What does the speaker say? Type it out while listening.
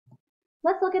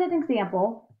Let's look at an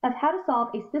example of how to solve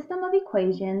a system of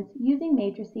equations using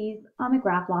matrices on the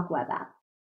GraphLock web app.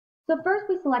 So first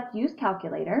we select Use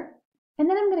Calculator, and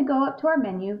then I'm going to go up to our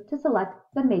menu to select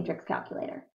the matrix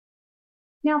calculator.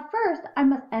 Now first, I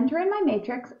must enter in my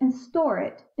matrix and store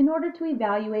it in order to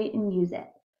evaluate and use it.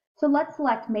 So let's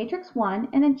select matrix 1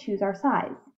 and then choose our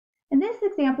size. In this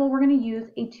example, we're going to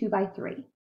use a 2 by 3.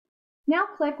 Now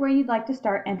click where you'd like to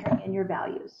start entering in your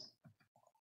values.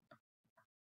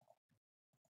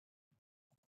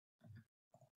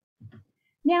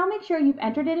 Now make sure you've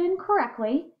entered it in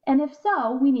correctly, and if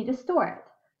so, we need to store it.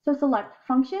 So select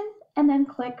Functions and then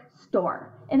click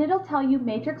Store, and it'll tell you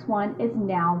matrix 1 is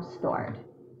now stored.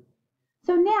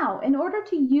 So now, in order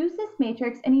to use this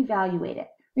matrix and evaluate it,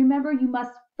 remember you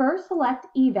must first select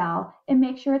Eval and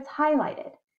make sure it's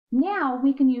highlighted. Now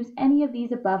we can use any of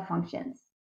these above functions.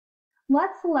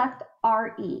 Let's select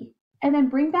RE and then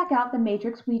bring back out the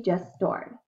matrix we just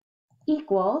stored.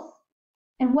 Equals,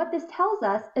 and what this tells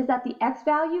us is that the X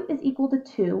value is equal to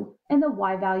 2 and the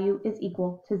Y value is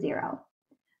equal to 0.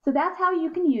 So that's how you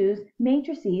can use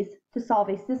matrices to solve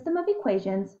a system of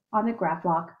equations on the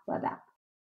GraphLock web app.